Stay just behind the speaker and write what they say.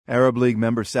Arab League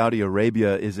member Saudi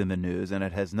Arabia is in the news, and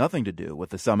it has nothing to do with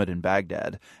the summit in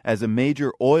Baghdad. As a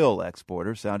major oil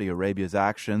exporter, Saudi Arabia's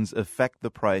actions affect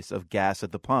the price of gas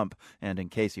at the pump. And in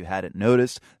case you hadn't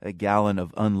noticed, a gallon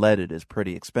of unleaded is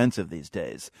pretty expensive these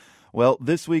days. Well,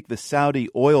 this week, the Saudi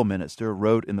oil minister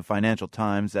wrote in the Financial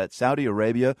Times that Saudi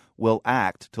Arabia will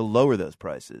act to lower those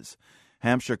prices.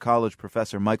 Hampshire College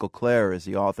professor Michael Klare is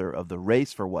the author of The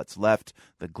Race for What's Left,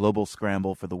 the Global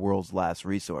Scramble for the World's Last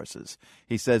Resources.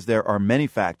 He says there are many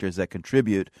factors that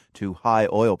contribute to high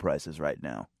oil prices right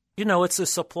now. You know, it's a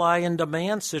supply and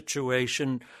demand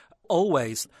situation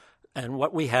always. And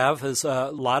what we have is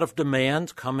a lot of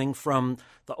demand coming from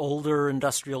the older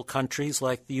industrial countries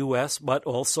like the U.S., but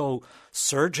also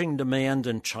surging demand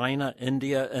in China,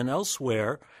 India, and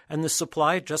elsewhere. And the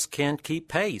supply just can't keep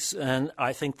pace. And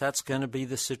I think that's going to be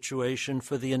the situation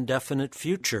for the indefinite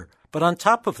future. But on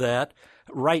top of that,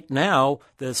 right now,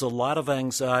 there's a lot of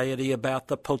anxiety about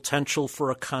the potential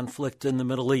for a conflict in the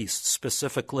Middle East,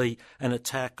 specifically an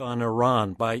attack on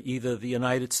Iran by either the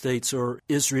United States or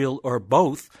Israel or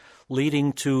both,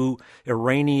 leading to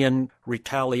Iranian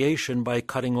retaliation by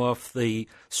cutting off the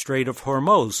Strait of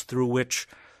Hormuz, through which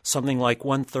something like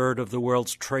 1/3 of the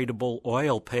world's tradable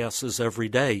oil passes every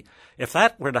day. If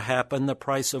that were to happen, the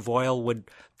price of oil would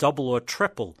double or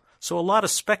triple. So a lot of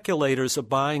speculators are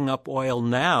buying up oil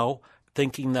now,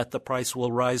 thinking that the price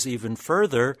will rise even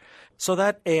further. So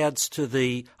that adds to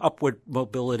the upward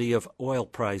mobility of oil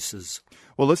prices.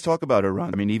 Well, let's talk about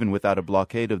Iran. I mean, even without a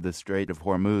blockade of the Strait of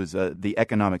Hormuz, the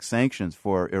economic sanctions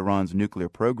for Iran's nuclear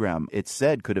program, it's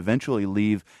said, could eventually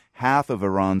leave half of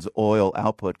Iran's oil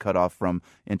output cut off from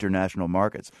international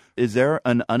markets. Is there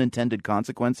an unintended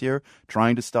consequence here?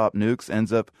 Trying to stop nukes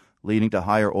ends up leading to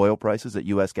higher oil prices at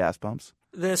U.S. gas pumps?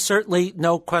 There's certainly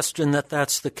no question that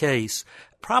that's the case.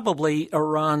 Probably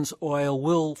Iran's oil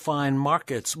will find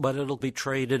markets, but it'll be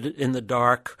traded in the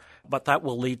dark. But that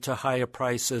will lead to higher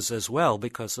prices as well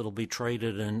because it'll be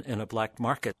traded in a black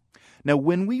market. Now,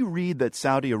 when we read that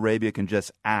Saudi Arabia can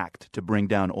just act to bring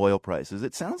down oil prices,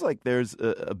 it sounds like there's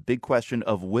a big question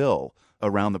of will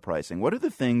around the pricing. What are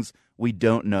the things we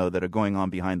don't know that are going on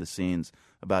behind the scenes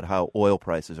about how oil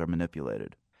prices are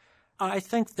manipulated? I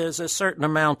think there's a certain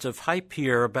amount of hype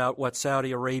here about what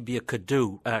Saudi Arabia could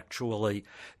do, actually.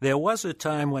 There was a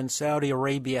time when Saudi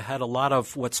Arabia had a lot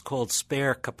of what's called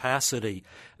spare capacity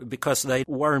because they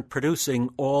weren't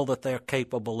producing all that they're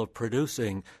capable of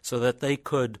producing, so that they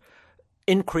could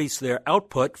increase their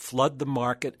output, flood the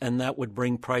market, and that would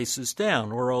bring prices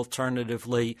down. Or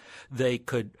alternatively, they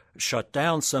could shut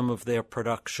down some of their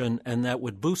production, and that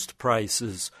would boost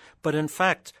prices. But in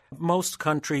fact, most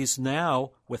countries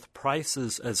now, with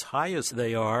prices as high as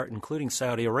they are, including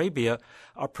Saudi Arabia,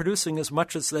 are producing as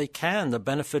much as they can to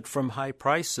benefit from high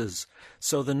prices.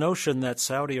 So the notion that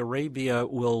Saudi Arabia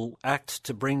will act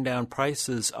to bring down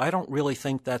prices, I don't really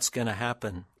think that's going to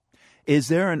happen. Is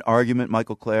there an argument,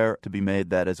 Michael Klare, to be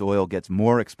made that as oil gets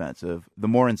more expensive, the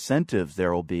more incentives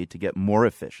there will be to get more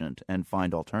efficient and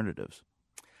find alternatives?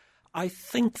 I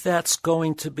think that's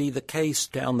going to be the case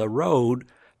down the road.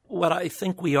 What I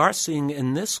think we are seeing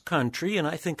in this country, and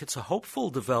I think it's a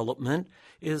hopeful development,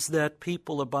 is that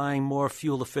people are buying more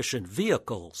fuel-efficient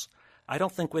vehicles. I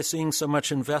don't think we're seeing so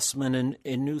much investment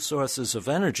in new sources of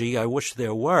energy. I wish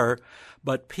there were.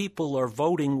 But people are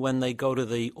voting when they go to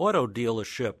the auto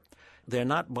dealership. They're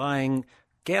not buying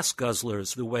gas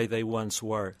guzzlers the way they once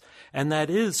were. And that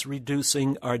is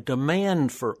reducing our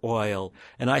demand for oil.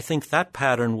 And I think that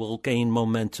pattern will gain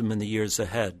momentum in the years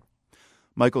ahead.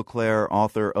 Michael Klare,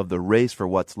 author of The Race for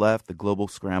What's Left, the Global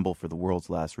Scramble for the World's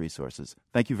Last Resources.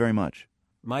 Thank you very much.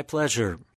 My pleasure.